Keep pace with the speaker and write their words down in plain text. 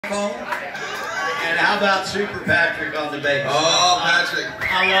saxophone. And how about Super Patrick on the bass? Oh, Patrick.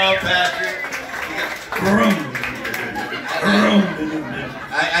 I love Patrick.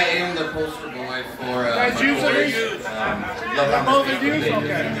 I am the poster boy for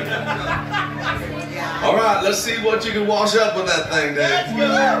All right, let's see what you can wash up with that thing, Dave. Let's go.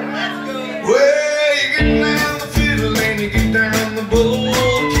 Let's go. Well, you get down the fiddle and you get down the bowl.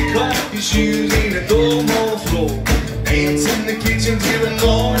 Kick off your shoes and you throw them on the floor. Dance in the kitchen till the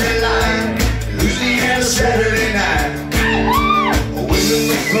morning light. Louisiana Saturday night. Waiting in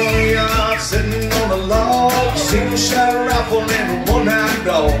the front yard, sitting on the log. Single shot rifle and a one-eyed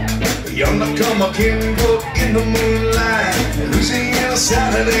dog. A young newcomer can cook in the moonlight. Louisiana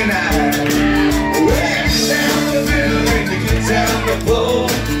Saturday night. Well, you get down the fiddle and you get down the bowl.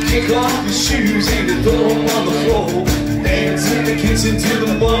 Kick off your shoes and you throw them on the floor. Dance in the kitchen till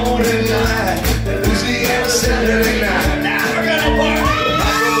the morning light. Louisiana Saturday night. Now we're gonna party.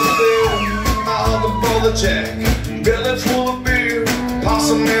 The jack, belly full of beer,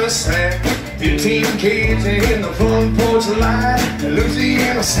 possum in a sack, 15 kids in the front porch light,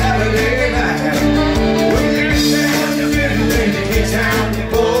 Louisiana Saturday night. When you get down the fiddle and you get down the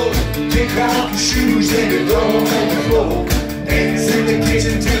bowl, kick off your shoes and you throw them on the floor. Dance in the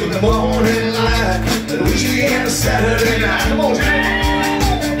kitchen till the morning light, Louisiana Saturday night. Come on, Jimmy.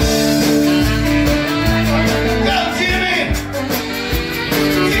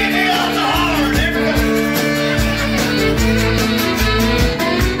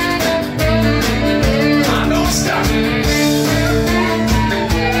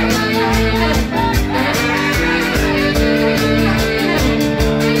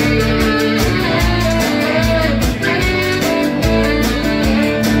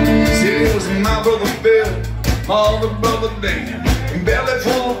 All the brother Dan, belly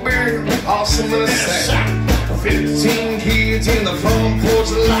full of beer, awesome in a sack. 15 kids in the front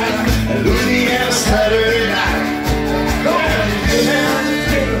porch light, Louisiana Saturday night. Go on, you get down the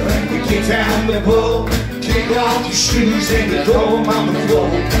fiddle and you get down the bowl. Kick off your shoes and you throw them on the floor.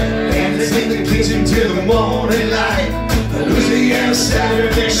 Dance in the kitchen till the morning light, Louisiana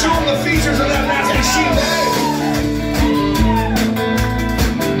Saturday. Show them the features of that last machine, babe.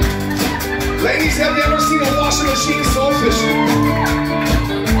 Ladies, have you ever seen a washing machine so efficient?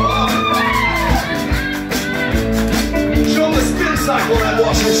 Show them the spin cycle on that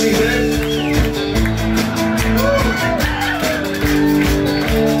washing machine, man.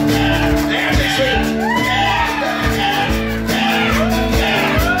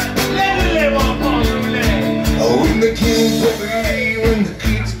 Oh, when the kids will be, when the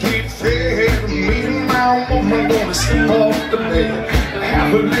kids get fed, me and my woman gonna slip off the bed.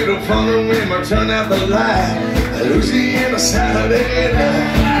 Have a little fun when we turn out the light, Louisiana Saturday night.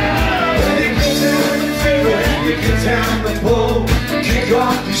 When you get down the fiddle and you get down the bowl, kick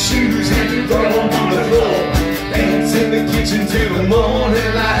off your shoes and you throw them on the floor. Dance in the kitchen till the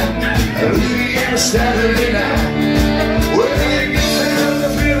morning light, Louisiana Saturday night. When you get down the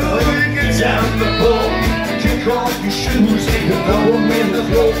fiddle and you get down the bowl, kick off your shoes and you throw them in the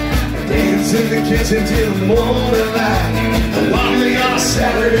floor. Dance in the kitchen till the morning light, Louisiana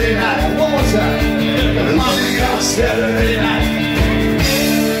Saturday night. One more time. Louisiana Saturday night.